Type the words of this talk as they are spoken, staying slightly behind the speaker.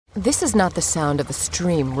This is not the sound of a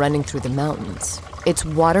stream running through the mountains. It's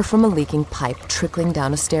water from a leaking pipe trickling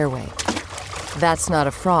down a stairway. That's not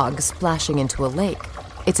a frog splashing into a lake.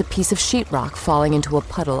 It's a piece of sheetrock falling into a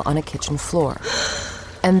puddle on a kitchen floor.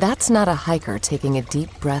 And that's not a hiker taking a deep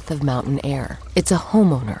breath of mountain air. It's a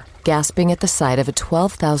homeowner gasping at the sight of a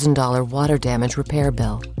 $12,000 water damage repair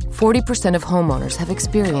bill. 40% of homeowners have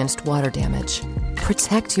experienced water damage.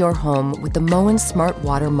 Protect your home with the Moen Smart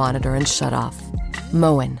Water Monitor and Shutoff.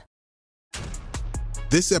 Moen.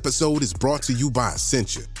 This episode is brought to you by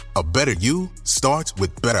Essentia. A better you starts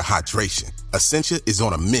with better hydration. Essentia is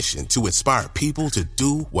on a mission to inspire people to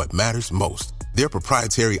do what matters most. Their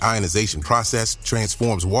proprietary ionization process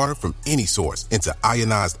transforms water from any source into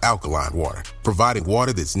ionized alkaline water, providing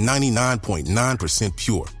water that's 99.9%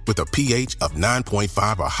 pure with a pH of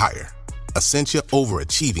 9.5 or higher. Essentia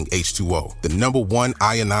overachieving H2O, the #1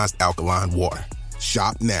 ionized alkaline water.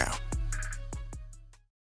 Shop now.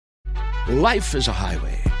 Life is a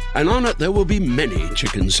highway, and on it there will be many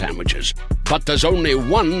chicken sandwiches. But there's only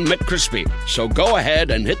one McCrispy. So go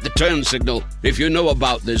ahead and hit the turn signal if you know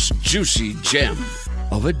about this juicy gem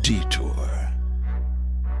of a detour.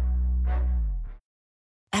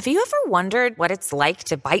 Have you ever wondered what it's like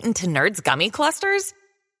to bite into Nerds gummy clusters?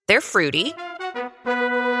 They're fruity.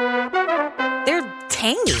 They're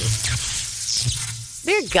tangy.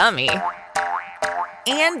 They're gummy.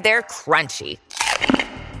 And they're crunchy.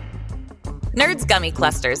 Nerds Gummy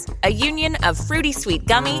Clusters, a union of fruity sweet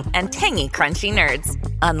gummy and tangy crunchy nerds.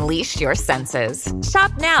 Unleash your senses.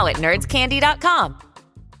 Shop now at nerdscandy.com.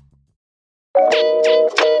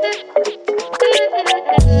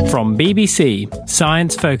 From BBC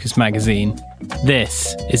Science Focus magazine,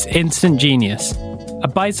 this is Instant Genius, a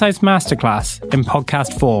bite-sized masterclass in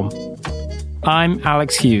podcast form. I'm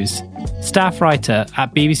Alex Hughes, staff writer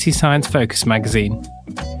at BBC Science Focus magazine.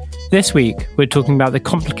 This week, we're talking about the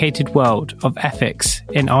complicated world of ethics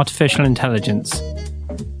in artificial intelligence.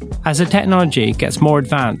 As the technology gets more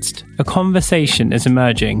advanced, a conversation is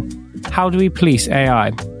emerging. How do we police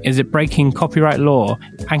AI? Is it breaking copyright law?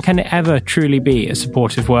 And can it ever truly be a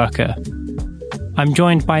supportive worker? I'm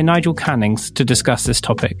joined by Nigel Cannings to discuss this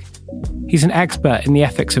topic. He's an expert in the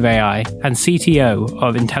ethics of AI and CTO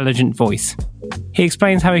of Intelligent Voice. He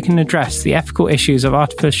explains how we can address the ethical issues of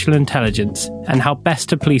artificial intelligence and how best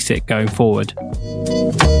to police it going forward.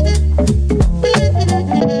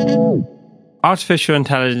 Artificial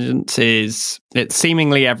intelligence it's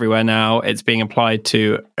seemingly everywhere now. It's being applied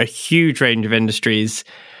to a huge range of industries.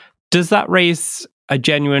 Does that raise a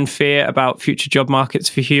genuine fear about future job markets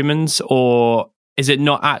for humans, or is it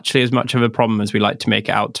not actually as much of a problem as we like to make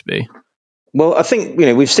it out to be? Well, I think,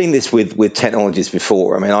 we've seen this with technologies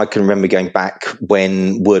before. I mean, I can remember going back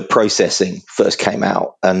when word processing first came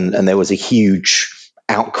out, and there was a huge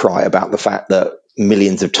outcry about the fact that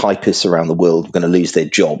millions of typists around the world were going to lose their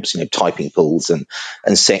jobs, typing pools and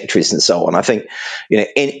secretaries and so on. I think,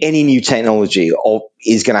 any new technology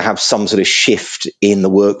is going to have some sort of shift in the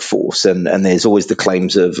workforce, and there's always the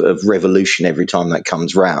claims of revolution every time that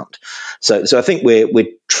comes round. So I think we're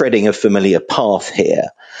treading a familiar path here.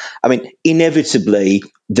 I mean, inevitably,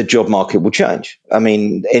 the job market will change. I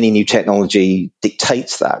mean, any new technology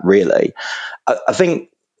dictates that, really. I think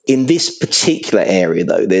in this particular area,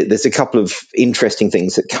 though, there's a couple of interesting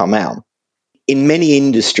things that come out. In many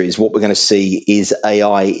industries, what we're going to see is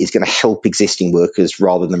AI is going to help existing workers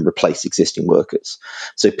rather than replace existing workers.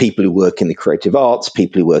 So people who work in the creative arts,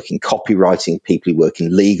 people who work in copywriting, people who work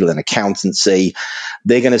in legal and accountancy,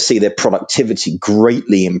 they're going to see their productivity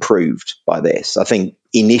greatly improved by this. I think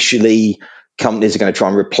initially companies are going to try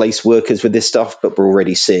and replace workers with this stuff, but we're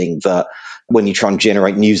already seeing that when you try and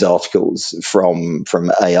generate news articles from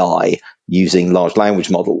AI using large language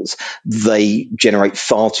models, they generate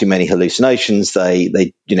far too many hallucinations.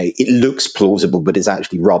 It looks plausible, but it's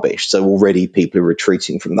actually rubbish. So already people are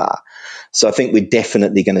retreating from that. So I think we're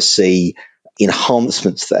definitely going to see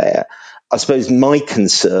enhancements there. I suppose my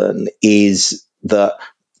concern is that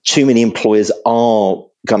too many employers are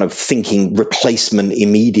kind of thinking replacement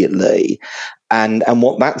immediately. And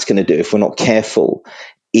what that's going to do, if we're not careful,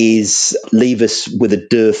 is leave us with a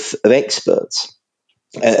dearth of experts.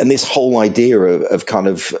 And this whole idea of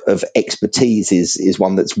expertise is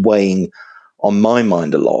one that's weighing on my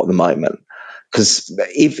mind a lot at the moment. Because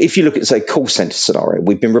if you look at, say, call center scenario,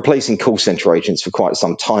 we've been replacing call center agents for quite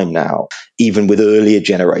some time now, even with earlier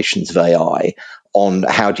generations of AI, on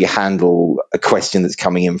how do you handle a question that's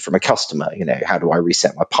coming in from a customer? How do I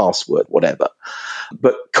reset my password, whatever.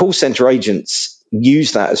 But call center agents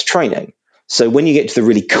use that as training. So when you get to the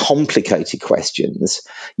really complicated questions,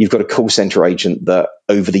 you've got a call center agent that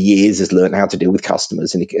over the years has learned how to deal with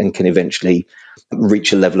customers and can eventually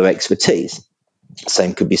reach a level of expertise.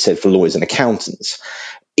 Same could be said for lawyers and accountants.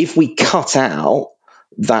 If we cut out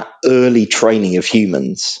that early training of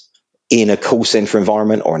humans in a call center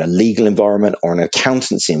environment or in a legal environment or an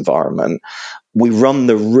accountancy environment, we run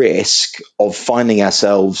the risk of finding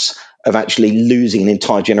ourselves of actually losing an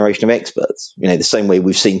entire generation of experts. The same way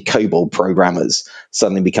we've seen COBOL programmers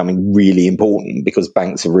suddenly becoming really important because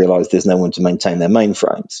banks have realized there's no one to maintain their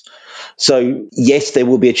mainframes. So yes, there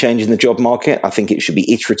will be a change in the job market. I think it should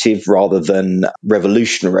be iterative rather than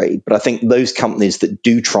revolutionary. But I think those companies that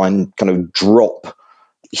do try and kind of drop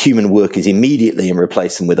human workers immediately and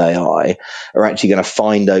replace them with AI are actually going to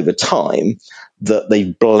find over time that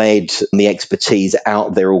they've bled the expertise out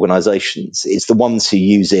of their organizations. It's the ones who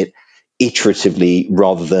use it iteratively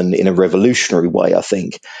rather than in a revolutionary way, I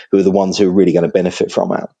think, who are the ones who are really going to benefit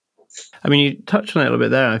from it. I mean, you touched on it a little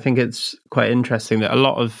bit there. I think it's quite interesting that a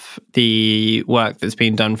lot of the work that's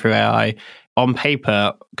being done through AI on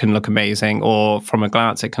paper can look amazing, or from a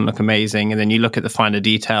glance, it can look amazing. And then you look at the finer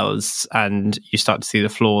details and you start to see the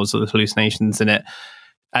flaws or the hallucinations in it.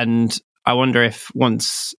 And I wonder if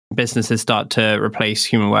once businesses start to replace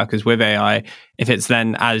human workers with AI, if it's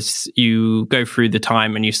then as you go through the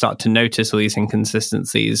time and you start to notice all these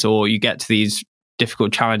inconsistencies, or you get to these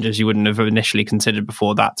difficult challenges you wouldn't have initially considered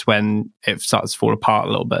before, that's when it starts to fall apart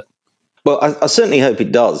a little bit. Well, I certainly hope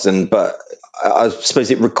it does. But I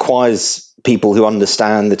suppose it requires people who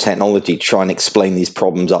understand the technology to try and explain these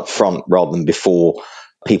problems up front rather than before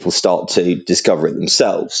people start to discover it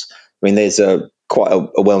themselves. I mean, there's quite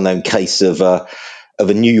a well-known case of a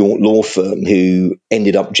New York law firm who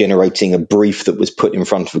ended up generating a brief that was put in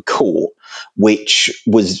front of a court, which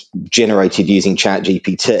was generated using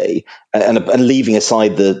ChatGPT and leaving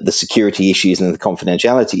aside the security issues and the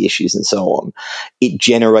confidentiality issues and so on. It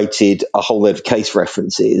generated a whole load of case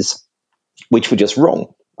references which were just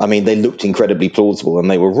wrong. I mean, they looked incredibly plausible and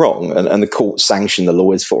they were wrong. And the court sanctioned the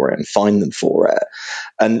lawyers for it and fined them for it.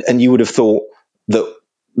 And you would have thought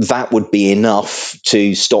that would be enough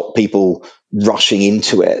to stop people rushing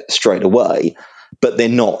into it straight away, but they're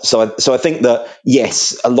not. So I think that,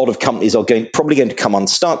 yes, a lot of companies are probably going to come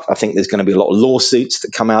unstuck. I think there's going to be a lot of lawsuits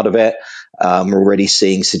that come out of it. We're already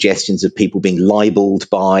seeing suggestions of people being libeled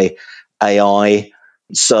by AI.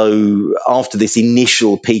 So after this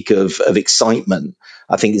initial peak of excitement,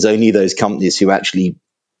 I think it's only those companies who actually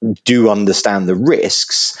do understand the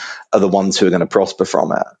risks are the ones who are going to prosper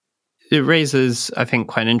from it. It raises, I think,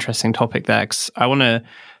 quite an interesting topic there, because I want to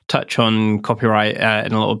touch on copyright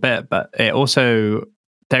in a little bit, but there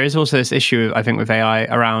is also this issue, I think, with AI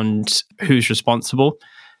around who's responsible.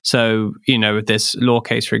 So, with this law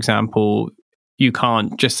case, for example, you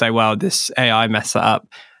can't just say, well, this AI messed that up,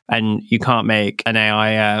 and you can't make an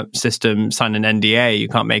AI system sign an NDA. You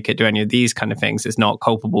can't make it do any of these kind of things. It's not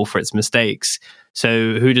culpable for its mistakes.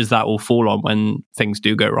 So who does that all fall on when things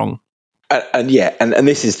do go wrong? And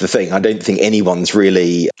this is the thing. I don't think anyone's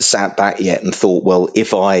really sat back yet and thought, well,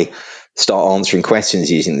 if I start answering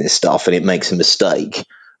questions using this stuff and it makes a mistake,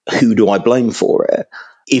 who do I blame for it?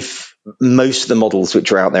 If most of the models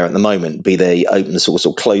which are out there at the moment, be they open source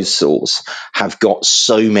or closed source, have got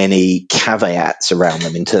so many caveats around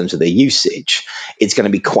them in terms of their usage, it's going to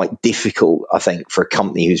be quite difficult, I think, for a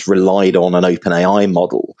company who's relied on an OpenAI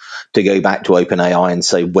model to go back to OpenAI and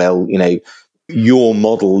say, well, your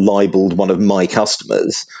model libeled one of my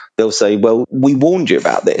customers. They'll say, well, we warned you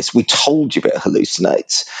about this. We told you it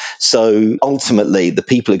hallucinates. So ultimately, the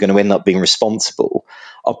people who are going to end up being responsible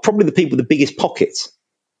are probably the people with the biggest pockets,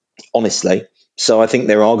 honestly. So I think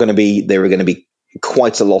there are going to be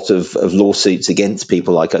quite a lot of lawsuits against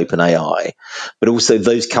people like OpenAI, but also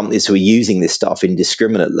those companies who are using this stuff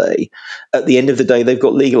indiscriminately. At the end of the day, they've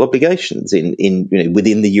got legal obligations in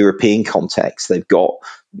within the European context. They've got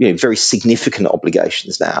very significant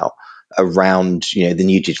obligations now around the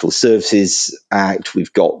new Digital Services Act.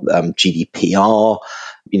 We've got GDPR.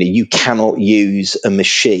 You cannot use a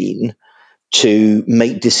machine to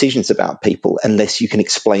make decisions about people unless you can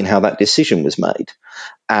explain how that decision was made.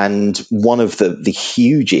 And one of the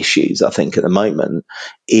huge issues, I think, at the moment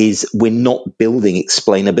is we're not building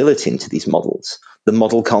explainability into these models. The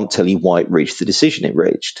model can't tell you why it reached the decision it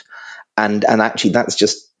reached. And actually, that's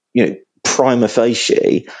just, prima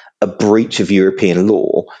facie a breach of European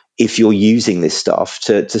law if you're using this stuff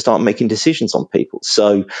to start making decisions on people.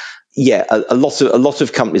 So, a lot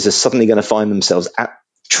of companies are suddenly going to find themselves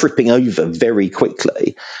tripping over very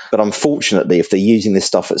quickly. But unfortunately, if they're using this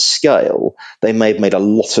stuff at scale, they may have made a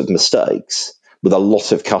lot of mistakes with a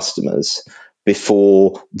lot of customers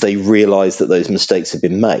before they realise that those mistakes have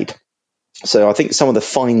been made. So I think some of the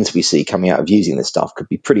fines we see coming out of using this stuff could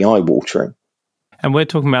be pretty eye-watering. And we're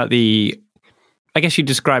talking about I guess you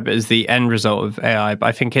describe it as the end result of AI, but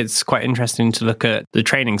I think it's quite interesting to look at the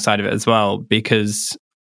training side of it as well, because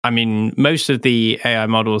most of the AI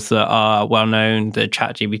models that are well known, the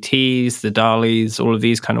ChatGPTs, the DALL-Es, all of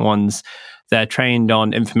these kind of ones, they're trained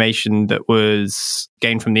on information that was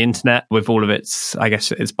gained from the internet with all of its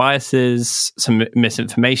biases, some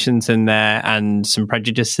misinformations in there, and some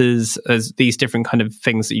prejudices, as these different kind of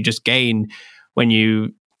things that you just gain when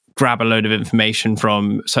you grab a load of information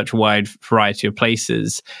from such a wide variety of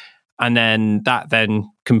places. And then that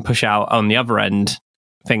then can push out on the other end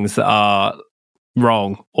things that are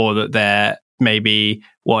wrong, or that they're maybe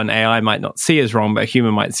what an AI might not see as wrong, but a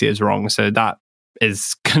human might see as wrong. So that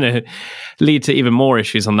is going to lead to even more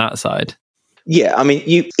issues on that side. Yeah,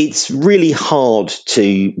 it's really hard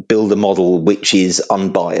to build a model which is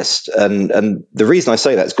unbiased. And the reason I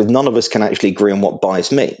say that is because none of us can actually agree on what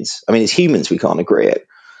bias means. As humans, we can't agree it.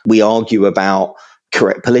 We argue about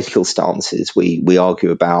correct political stances. We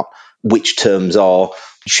argue about which terms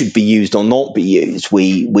should be used or not be used.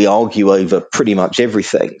 We argue over pretty much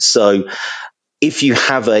everything. So if you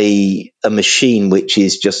have a machine which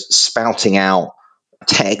is just spouting out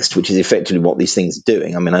text, which is effectively what these things are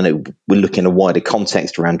doing. I know we're looking at a wider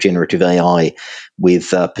context around generative AI with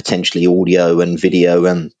potentially audio and video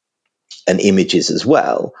and images as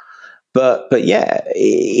well. But yeah,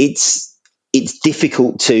 it's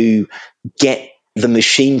difficult to get the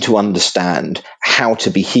machine to understand how to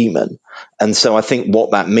be human. And so I think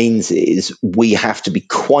what that means is we have to be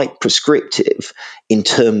quite prescriptive in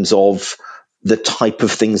terms of the type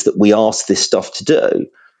of things that we ask this stuff to do.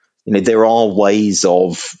 There are ways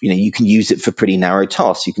of, you can use it for pretty narrow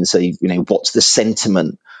tasks. You can say, what's the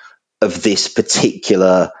sentiment of this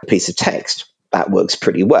particular piece of text? That works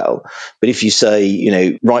pretty well. But if you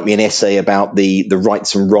say, write me an essay about the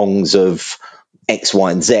rights and wrongs of X,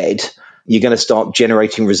 Y, and Z, you're going to start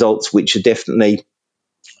generating results which are definitely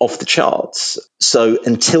off the charts. So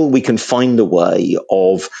until we can find a way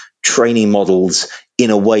of training models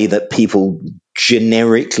in a way that people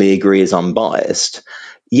generically agree is unbiased,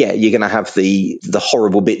 yeah, you're going to have the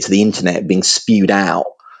horrible bits of the internet being spewed out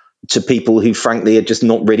to people who, frankly, are just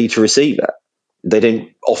not ready to receive it. They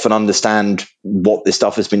don't often understand what this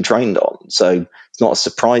stuff has been trained on. So it's not a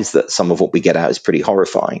surprise that some of what we get out is pretty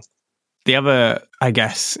horrifying. The other,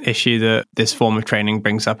 issue that this form of training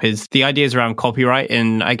brings up is the ideas around copyright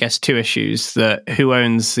in, two issues: that who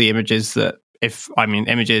owns the images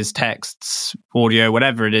images, texts, audio,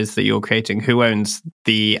 whatever it is that you're creating, who owns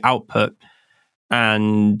the output?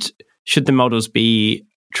 And should the models be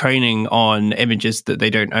training on images that they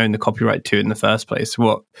don't own the copyright to in the first place?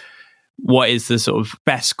 What is the sort of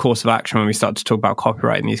best course of action when we start to talk about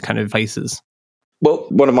copyright in these kind of places? Well,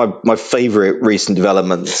 one of my favorite recent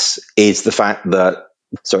developments is the fact that,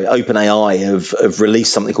 OpenAI have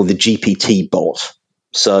released something called the GPT bot.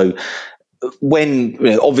 So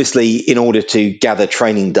when, obviously, in order to gather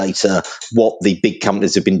training data, what the big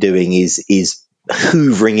companies have been doing is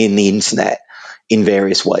hoovering in the internet in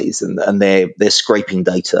various ways, and they're scraping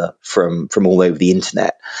data from all over the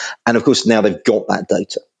internet. And of course, now they've got that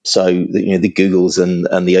data. So the Googles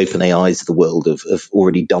and the OpenAIs of the world have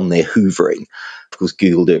already done their hoovering. Of course,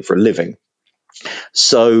 Google do it for a living.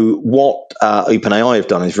 So what OpenAI have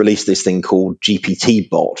done is release this thing called GPT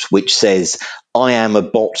bot, which says, I am a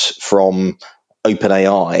bot from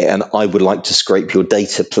OpenAI and I would like to scrape your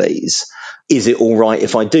data, please. Is it all right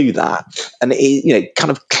if I do that? And it, kind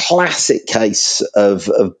of classic case of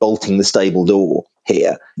bolting the stable door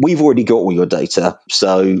here. We've already got all your data,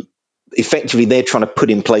 so effectively they're trying to put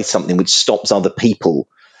in place something which stops other people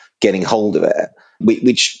getting hold of it,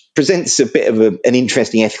 which presents a bit of an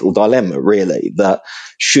interesting ethical dilemma, really, that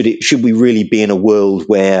should we really be in a world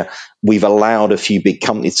where we've allowed a few big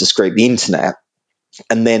companies to scrape the internet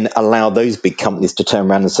and then allow those big companies to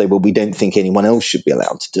turn around and say, well, we don't think anyone else should be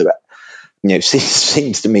allowed to do it.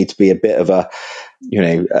 Seems to me to be a bit of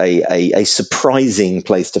a surprising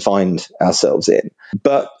place to find ourselves in.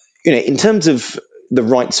 But, in terms of the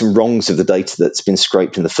rights and wrongs of the data that's been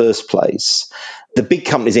scraped in the first place, the big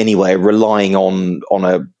companies anyway are relying on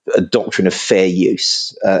a doctrine of fair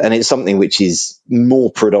use. And it's something which is more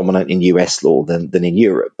predominant in US law than in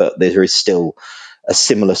Europe, but there is still a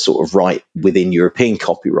similar sort of right within European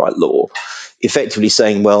copyright law, effectively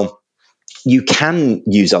saying, well, you can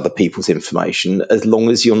use other people's information as long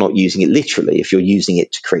as you're not using it literally. If you're using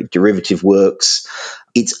it to create derivative works,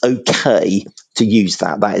 it's okay to use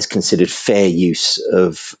that. That is considered fair use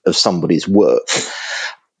of somebody's work.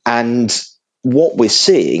 And what we're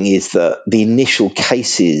seeing is that the initial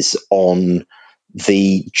cases on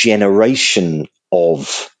the generation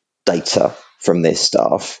of data from this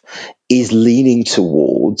stuff is leaning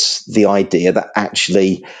towards the idea that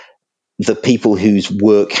actually the people whose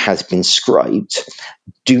work has been scraped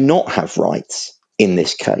do not have rights in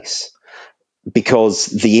this case, because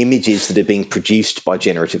the images that are being produced by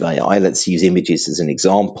generative AI, let's use images as an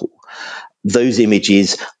example, those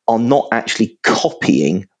images are not actually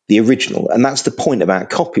copying the original. And that's the point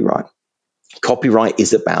about copyright. Copyright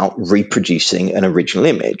is about reproducing an original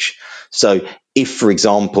image. So if, for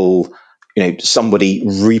example, somebody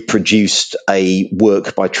reproduced a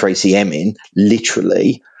work by Tracey Emin,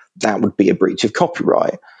 literally, that would be a breach of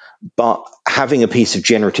copyright. But having a piece of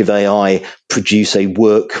generative AI produce a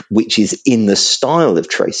work which is in the style of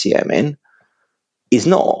Tracey Emin is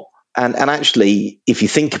not. And actually, if you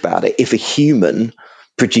think about it, if a human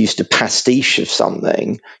produced a pastiche of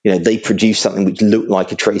something, they produced something which looked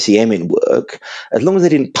like a Tracey Emin work, as long as they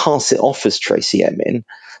didn't pass it off as Tracey Emin,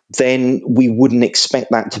 then we wouldn't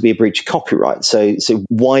expect that to be a breach of copyright. So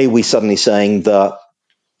why are we suddenly saying that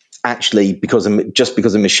actually, just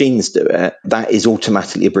because the machines do it, that is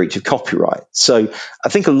automatically a breach of copyright? So I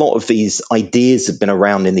think a lot of these ideas have been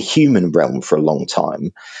around in the human realm for a long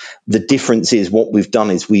time. The difference is what we've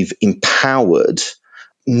done is we've empowered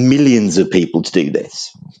millions of people to do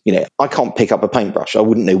this. I can't pick up a paintbrush. I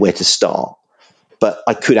wouldn't know where to start. But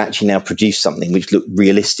I could actually now produce something which looked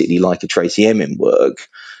realistically like a Tracey Emin work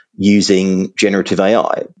using generative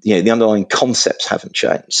AI. The underlying concepts haven't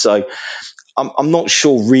changed. So I'm not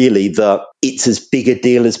sure really that it's as big a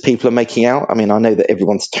deal as people are making out. I mean, I know that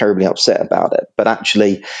everyone's terribly upset about it, but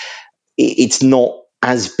actually it's not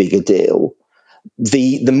as big a deal.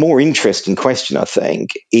 The more interesting question, I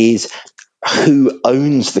think, is who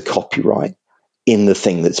owns the copyright in the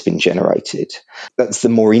thing that's been generated. That's the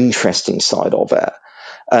more interesting side of it.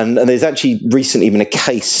 And there's actually recently been a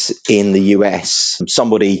case in the US.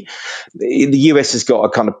 The US has got a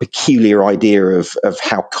kind of peculiar idea of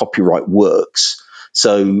how copyright works.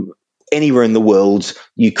 So anywhere in the world,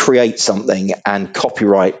 you create something and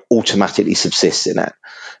copyright automatically subsists in it.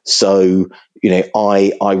 So,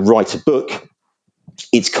 I write a book,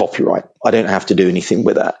 it's copyright. I don't have to do anything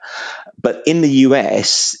with it. But in the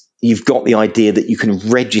US, you've got the idea that you can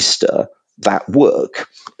register that work.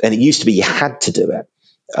 And it used to be you had to do it.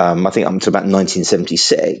 I think up to about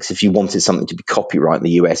 1976, if you wanted something to be copyright in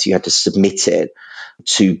the US, you had to submit it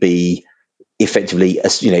to be effectively,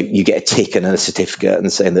 you get a tick and a certificate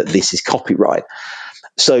and saying that this is copyright.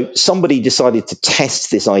 So somebody decided to test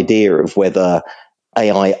this idea of whether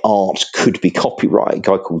AI art could be copyright, a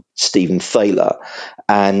guy called Stephen Thaler.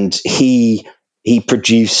 And he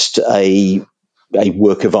produced a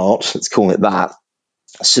work of art, let's call it that,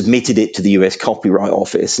 submitted it to the US Copyright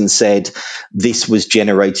Office and said, this was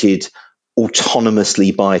generated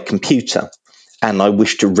autonomously by a computer, and I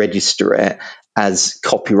wish to register it as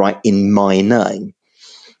copyright in my name.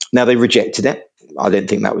 Now, they rejected it. I don't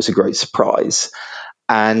think that was a great surprise.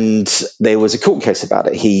 And there was a court case about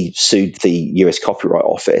it. He sued the US Copyright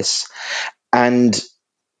Office, and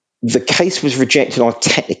the case was rejected on a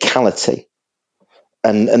technicality.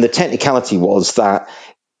 And the technicality was that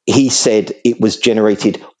he said it was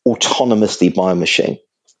generated autonomously by a machine.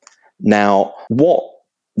 Now, what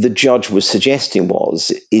the judge was suggesting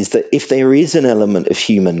is that if there is an element of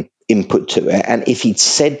human input to it, and if he'd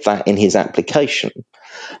said that in his application,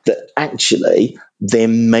 that actually there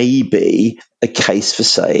may be a case for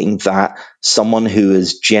saying that someone who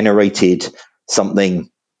has generated something,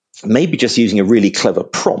 maybe just using a really clever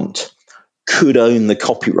prompt, could own the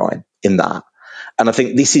copyright in that. And I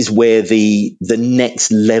think this is where the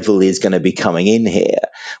next level is going to be coming in here,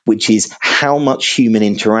 which is how much human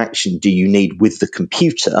interaction do you need with the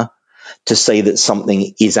computer to say that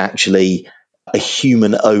something is actually a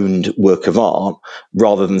human-owned work of art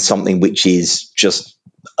rather than something which is just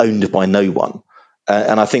owned by no one.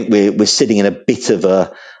 And I think we're sitting in a bit of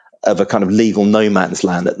a kind of legal no man's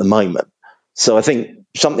land at the moment. So I think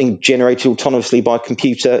something generated autonomously by a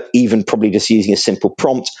computer, even probably just using a simple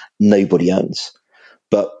prompt, nobody owns.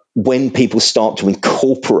 But when people start to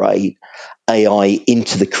incorporate AI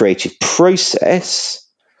into the creative process,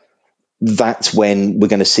 that's when we're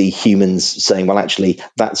going to see humans saying, well, actually,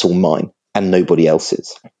 that's all mine and nobody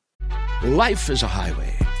else's. Life is a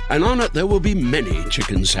highway, and on it there will be many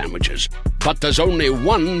chicken sandwiches. But there's only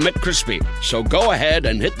one McCrispy. So go ahead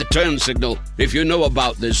and hit the turn signal if you know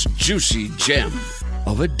about this juicy gem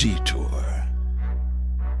of a detour.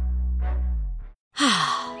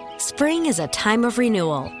 Spring is a time of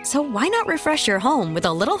renewal, so why not refresh your home with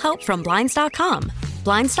a little help from Blinds.com?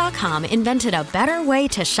 Blinds.com invented a better way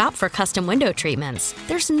to shop for custom window treatments.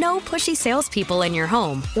 There's no pushy salespeople in your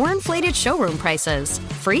home or inflated showroom prices.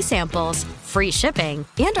 Free samples, free shipping,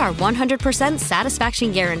 and our 100%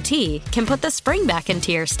 satisfaction guarantee can put the spring back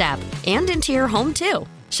into your step and into your home, too.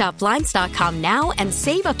 Shop Blinds.com now and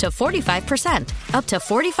save up to 45%. Up to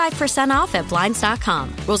 45% off at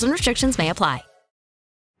Blinds.com. Rules and restrictions may apply.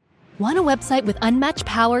 Want a website with unmatched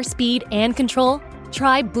power, speed, and control?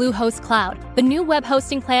 Try Bluehost Cloud, the new web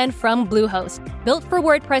hosting plan from Bluehost. Built for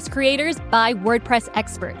WordPress creators by WordPress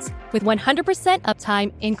experts. With 100%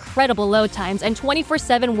 uptime, incredible load times, and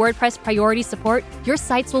 24/7 WordPress priority support, your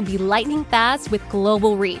sites will be lightning fast with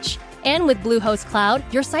global reach. And with Bluehost Cloud,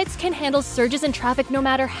 your sites can handle surges in traffic no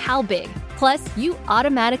matter how big. Plus, you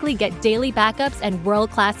automatically get daily backups and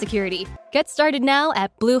world-class security. Get started now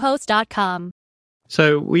at Bluehost.com.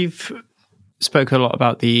 So we've spoken a lot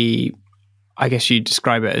about the, I guess you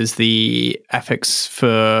describe it as the ethics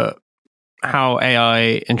for how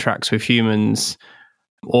AI interacts with humans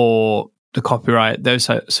or the copyright, those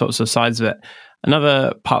sorts of sides of it.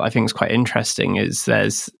 Another part I think is quite interesting is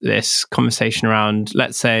there's this conversation around,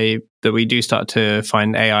 let's say that we do start to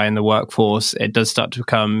find AI in the workforce, it does start to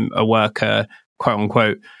become a worker, quote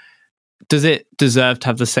unquote. Does it deserve to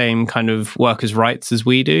have the same kind of workers' rights as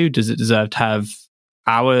we do? Does it deserve to have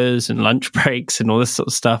hours and lunch breaks and all this sort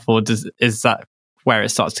of stuff? Or is that where it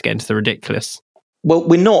starts to get into the ridiculous? Well,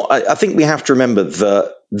 we're not. I think we have to remember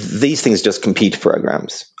that these things are just computer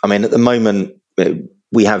programs. I mean, at the moment,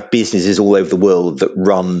 we have businesses all over the world that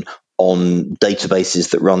run on databases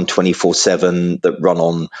that run 24/7, that run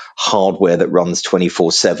on hardware that runs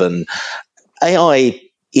 24/7. AI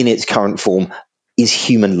in its current form is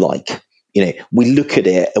human-like. We look at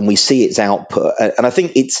it and we see its output. And I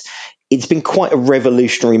think it's been quite a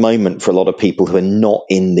revolutionary moment for a lot of people who are not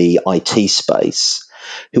in the IT space,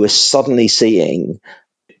 who are suddenly seeing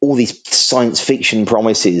all these science fiction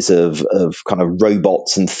promises of kind of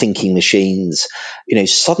robots and thinking machines.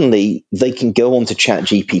 Suddenly they can go onto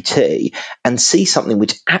ChatGPT and see something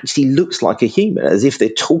which actually looks like a human, as if they're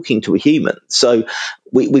talking to a human. So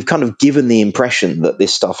we've kind of given the impression that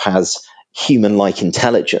this stuff has human-like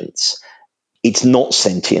intelligence. It's not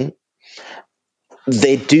sentient.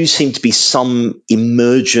 There do seem to be some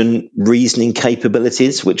emergent reasoning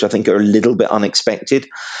capabilities, which I think are a little bit unexpected.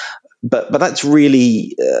 But that's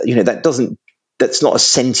really, that's not a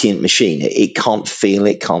sentient machine. It can't feel,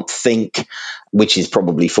 it can't think, which is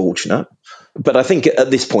probably fortunate. But I think at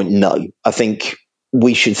this point, no. I think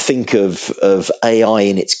we should think of AI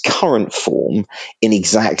in its current form in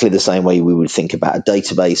exactly the same way we would think about a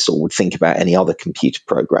database or would think about any other computer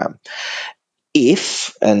program.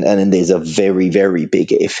 If, and there's a very, very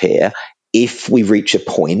big if here, if we reach a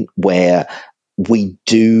point where we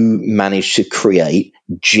do manage to create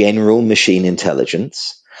general machine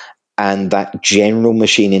intelligence, and that general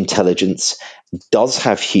machine intelligence does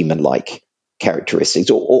have human-like characteristics,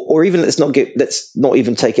 or even let's not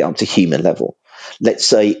even take it up to human level. Let's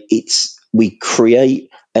say we create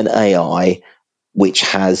an AI which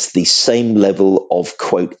has the same level of,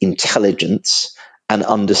 quote, intelligence and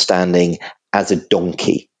understanding as a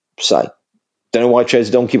donkey. So, don't know why I chose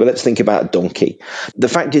a donkey, but let's think about a donkey. The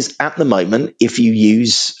fact is, at the moment, if you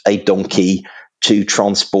use a donkey to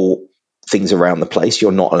transport things around the place,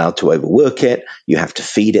 you're not allowed to overwork it. You have to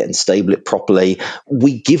feed it and stable it properly.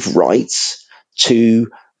 We give rights to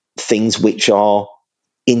things which are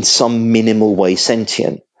in some minimal way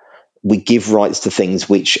sentient. We give rights to things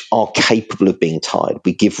which are capable of being tied.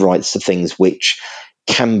 We give rights to things which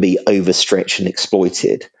can be overstretched and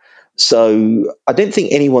exploited. So I don't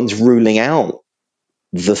think anyone's ruling out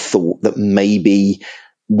the thought that maybe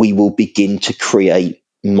we will begin to create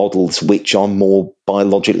models which are more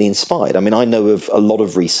biologically inspired. I mean, I know of a lot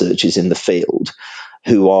of researchers in the field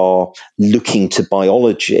who are looking to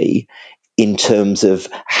biology in terms of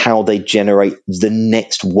how they generate the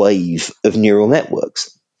next wave of neural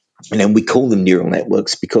networks. And we call them neural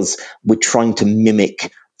networks because we're trying to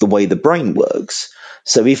mimic the way the brain works.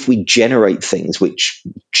 So if we generate things which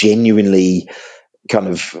genuinely kind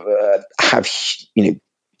of have,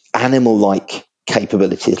 animal-like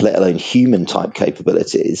capabilities, let alone human-type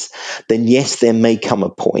capabilities, then yes, there may come a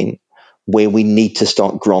point where we need to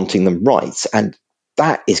start granting them rights. And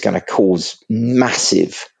that is going to cause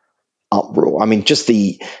massive uproar. I mean, just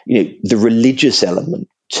the religious element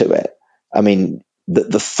to it. I mean,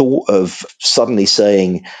 the thought of suddenly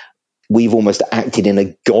saying we've almost acted in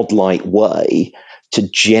a godlike way to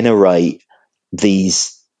generate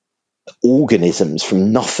these organisms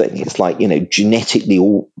from nothing. It's like, genetically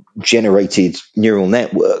all generated neural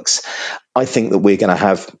networks. I think that we're going to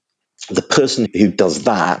have the person who does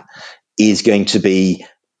that is going to be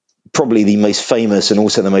probably the most famous and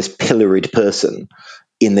also the most pilloried person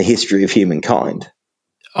in the history of humankind.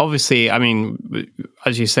 Obviously, I mean,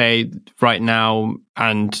 as you say, right now,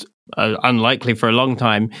 and unlikely for a long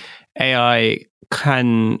time, AI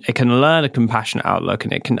can learn a compassionate outlook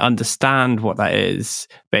and it can understand what that is,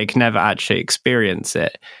 but it can never actually experience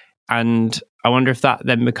it. And I wonder if that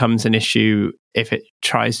then becomes an issue if it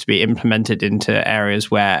tries to be implemented into areas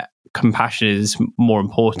where compassion is more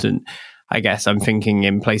important. I guess I'm thinking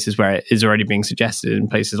in places where it is already being suggested, in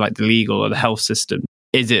places like the legal or the health system.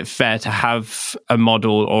 Is it fair to have a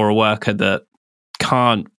model or a worker that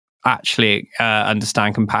can't actually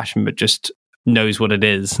understand compassion, but just knows what it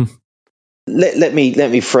is? Let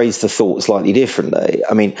me phrase the thought slightly differently.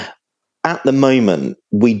 I mean, at the moment,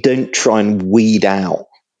 we don't try and weed out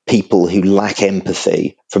people who lack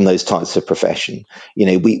empathy from those types of profession.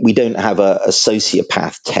 We don't have a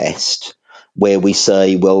sociopath test where we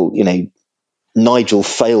say, well, Nigel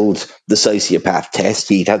failed the sociopath test.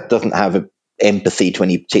 He doesn't have empathy to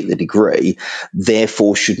any particular degree,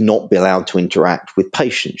 therefore should not be allowed to interact with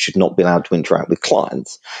patients, should not be allowed to interact with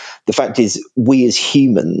clients. The fact is, we as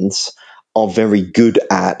humans are very good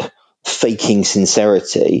at faking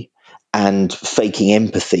sincerity and faking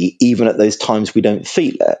empathy, even at those times we don't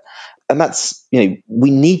feel it. And that's,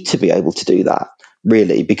 we need to be able to do that,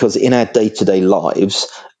 really, because in our day-to-day lives,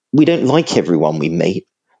 we don't like everyone we meet.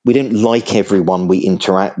 We don't like everyone we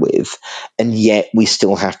interact with, and yet we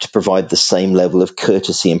still have to provide the same level of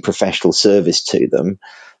courtesy and professional service to them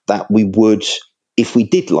that we would if we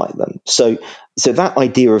did like them. So that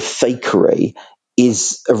idea of fakery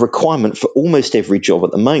is a requirement for almost every job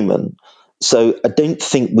at the moment. So I don't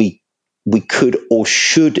think we could or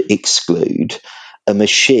should exclude a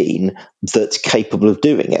machine that's capable of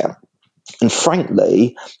doing it, and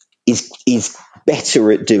frankly is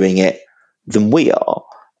better at doing it than we are.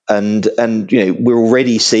 And we're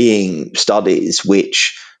already seeing studies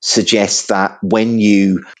which suggest that when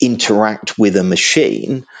you interact with a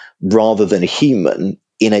machine rather than a human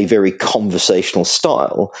in a very conversational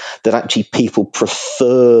style, that actually people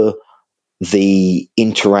prefer the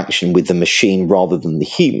interaction with the machine rather than the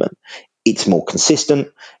human. It's more consistent.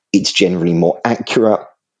 It's generally more accurate.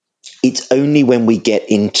 It's only when we get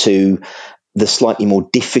into the slightly more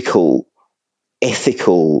difficult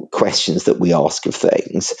ethical questions that we ask of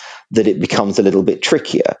things that it becomes a little bit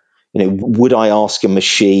trickier. Would I ask a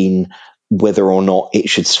machine whether or not it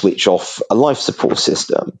should switch off a life support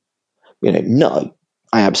system? No,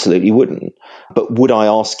 I absolutely wouldn't. But would I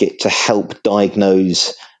ask it to help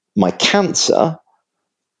diagnose my cancer?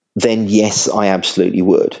 Then yes, I absolutely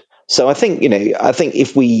would. So I think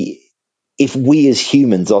if we as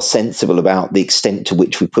humans are sensible about the extent to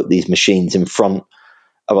which we put these machines in front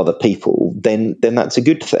of other people, then that's a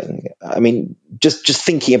good thing. I mean, just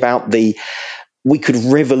thinking about we could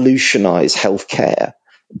revolutionize healthcare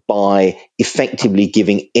by effectively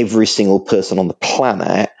giving every single person on the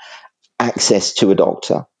planet access to a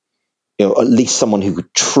doctor, at least someone who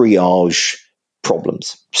could triage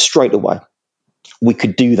problems straight away. We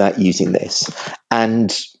could do that using this,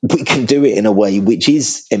 and we can do it in a way which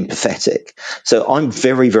is empathetic. So I'm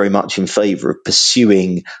very, very much in favor of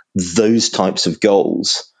pursuing those types of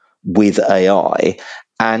goals with AI.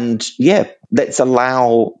 And let's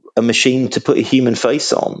allow a machine to put a human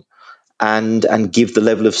face on and give the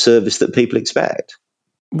level of service that people expect.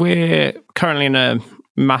 We're currently in a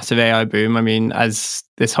massive AI boom. I mean, as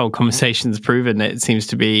this whole conversation's proven, it seems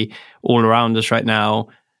to be all around us right now.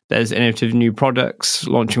 There's innovative new products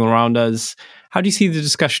launching all around us. How do you see the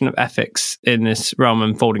discussion of ethics in this realm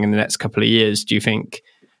unfolding in the next couple of years? Do you think,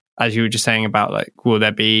 as you were just saying about, will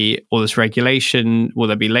there be all this regulation? Will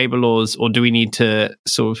there be labor laws? Or do we need to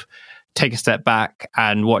sort of take a step back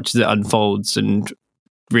and watch as it unfolds and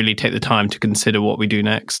really take the time to consider what we do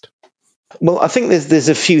next? Well, I think there's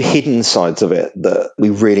a few hidden sides of it that we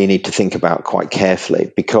really need to think about quite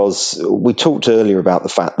carefully, because we talked earlier about the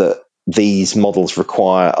fact that these models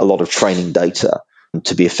require a lot of training data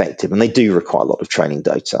to be effective, and they do require a lot of training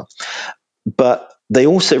data. But they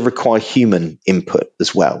also require human input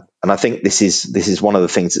as well. And I think this is one of the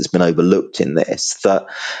things that's been overlooked in this, that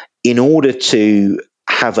in order to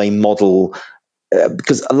have a model,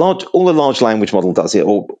 because all the large language model does it,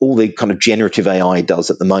 or all the kind of generative AI does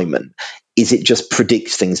at the moment, is it just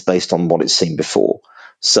predicts things based on what it's seen before.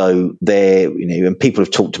 So and people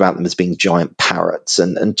have talked about them as being giant parrots,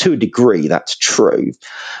 and to a degree that's true.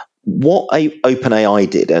 What OpenAI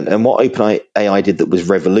did, and what OpenAI did that was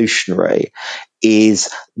revolutionary,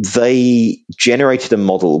 is they generated a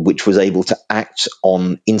model which was able to act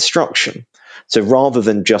on instruction. So rather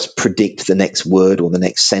than just predict the next word or the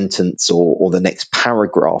next sentence or the next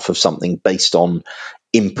paragraph of something based on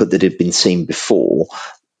input that had been seen before,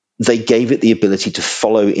 they gave it the ability to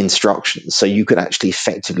follow instructions. So you could actually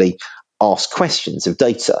effectively ask questions of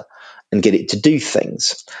data and get it to do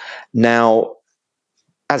things. Now,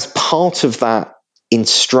 as part of that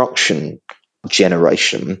instruction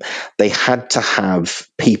generation, they had to have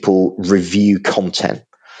people review content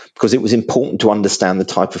because it was important to understand the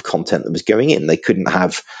type of content that was going in. They couldn't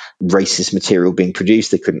have racist material being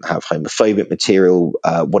produced. They couldn't have homophobic material,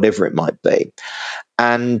 whatever it might be.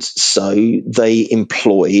 And so they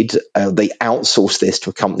outsourced this to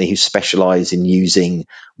a company who specialized in using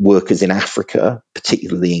workers in Africa,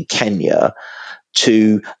 particularly in Kenya,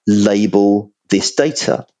 to label this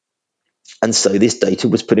data. And so this data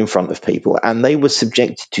was put in front of people, and they were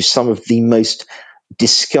subjected to some of the most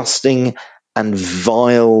disgusting and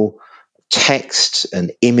vile text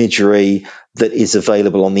and imagery that is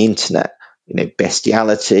available on the internet.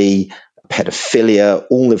 Bestiality, pedophilia,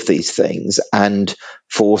 all of these things. And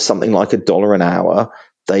for something like $1 an hour,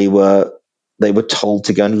 they were told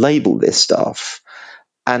to go and label this stuff.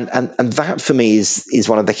 And that for me is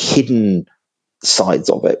one of the hidden sides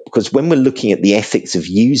of it, because when we're looking at the ethics of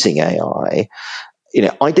using AI,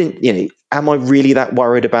 am I really that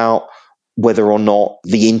worried about whether or not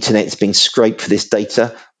the internet's being scraped for this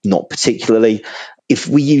data? Not particularly. If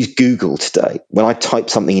we use Google today, when I type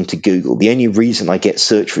something into Google, the only reason I get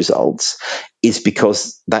search results is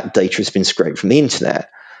because that data has been scraped from the internet.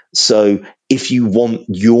 So if you want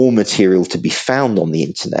your material to be found on the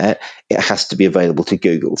internet, it has to be available to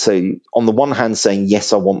Google. So on the one hand, saying,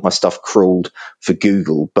 yes, I want my stuff crawled for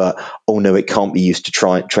Google, but, oh no, it can't be used to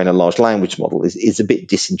train a large language model is a bit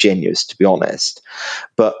disingenuous, to be honest.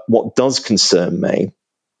 But what does concern me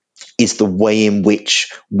is the way in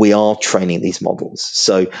which we are training these models.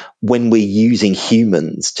 So when we're using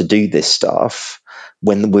humans to do this stuff,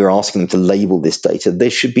 when we're asking them to label this data, there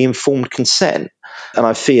should be informed consent. And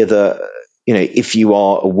I fear that, if you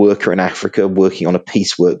are a worker in Africa working on a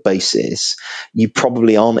piecework basis, you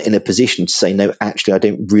probably aren't in a position to say, no, actually, I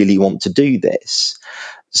don't really want to do this.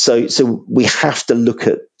 So we have to look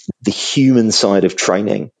at the human side of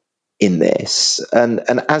training in this. And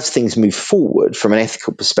as things move forward from an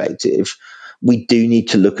ethical perspective, we do need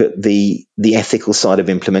to look at the ethical side of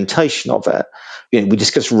implementation of it. We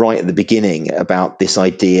discussed right at the beginning about this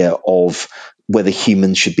idea of whether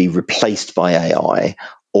humans should be replaced by AI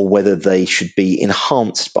or whether they should be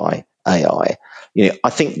enhanced by AI. I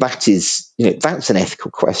think that's an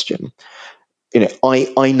ethical question.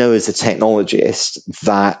 I know as a technologist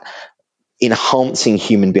that enhancing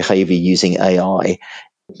human behavior using AI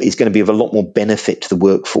is going to be of a lot more benefit to the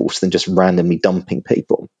workforce than just randomly dumping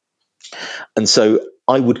people. And so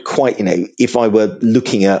I would if I were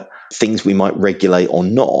looking at things we might regulate or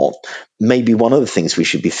not, maybe one of the things we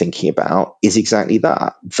should be thinking about is exactly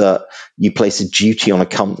that you place a duty on a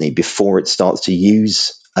company before it starts to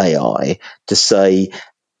use AI to say,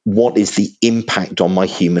 what is the impact on my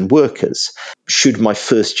human workers? Should my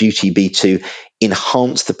first duty be to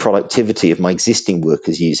enhance the productivity of my existing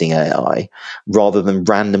workers using AI rather than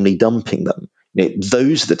randomly dumping them?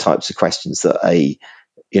 Those are the types of questions that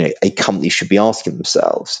a company should be asking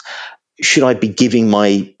themselves. Should I be giving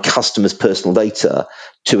my customers' personal data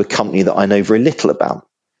to a company that I know very little about?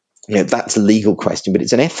 That's a legal question, but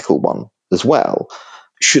it's an ethical one as well.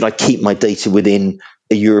 Should I keep my data within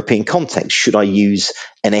a European context? Should I use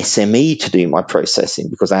an SME to do my processing?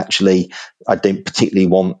 Because actually, I don't particularly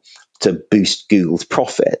want to boost Google's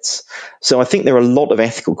profits. So I think there are a lot of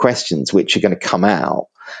ethical questions which are going to come out.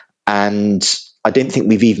 And I don't think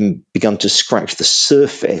we've even begun to scratch the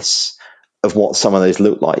surface of what some of those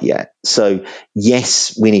look like yet. So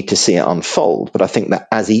yes, we need to see it unfold. But I think that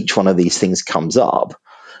as each one of these things comes up,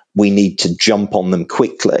 we need to jump on them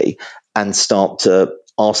quickly and start to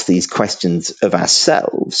ask these questions of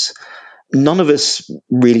ourselves. None of us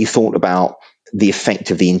really thought about the effect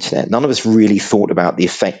of the internet. None of us really thought about the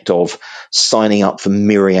effect of signing up for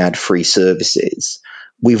myriad free services.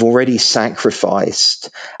 We've already sacrificed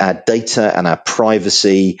our data and our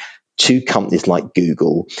privacy to companies like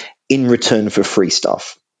Google in return for free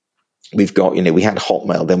stuff. We've got, we had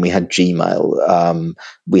Hotmail, then we had Gmail,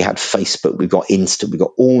 we had Facebook, we've got Insta, we've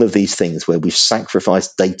got all of these things where we've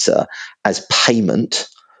sacrificed data as payment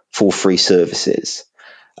for free services.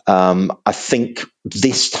 I think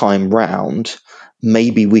this time round,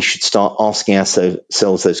 maybe we should start asking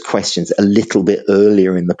ourselves those questions a little bit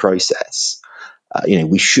earlier in the process.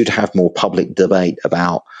 We should have more public debate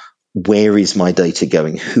about where is my data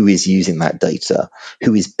going, who is using that data,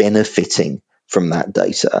 who is benefiting from that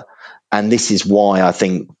data. And this is why I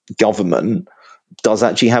think government does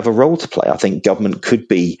actually have a role to play. I think government could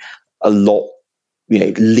be a lot,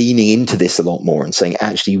 leaning into this a lot more and saying,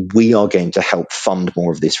 actually, we are going to help fund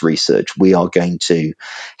more of this research. We are going to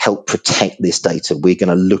help protect this data. We're going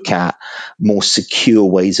to look at more secure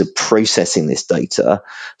ways of processing this data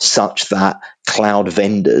such that cloud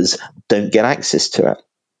vendors don't get access to it.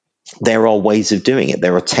 There are ways of doing it.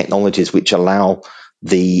 There are technologies which allow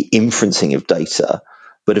the inferencing of data.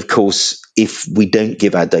 But of course, if we don't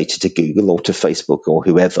give our data to Google or to Facebook or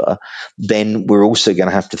whoever, then we're also going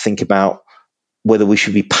to have to think about whether we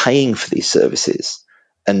should be paying for these services.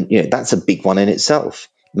 And, that's a big one in itself.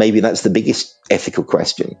 Maybe that's the biggest ethical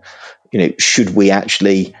question. Should we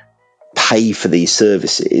actually pay for these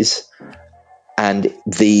services? And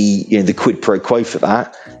the quid pro quo for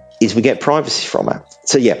that is we get privacy from it.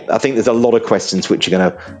 So yeah, I think there's a lot of questions which are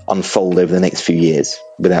going to unfold over the next few years,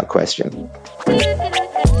 without question.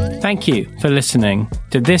 Thank you for listening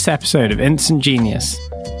to this episode of Instant Genius.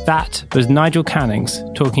 That was Nigel Cannings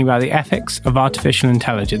talking about the ethics of artificial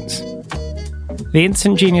intelligence. The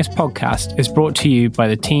Instant Genius podcast is brought to you by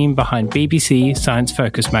the team behind BBC Science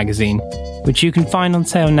Focus magazine, which you can find on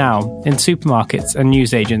sale now in supermarkets and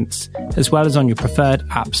newsagents, as well as on your preferred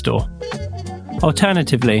app store.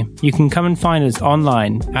 Alternatively, you can come and find us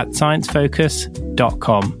online at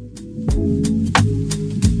sciencefocus.com.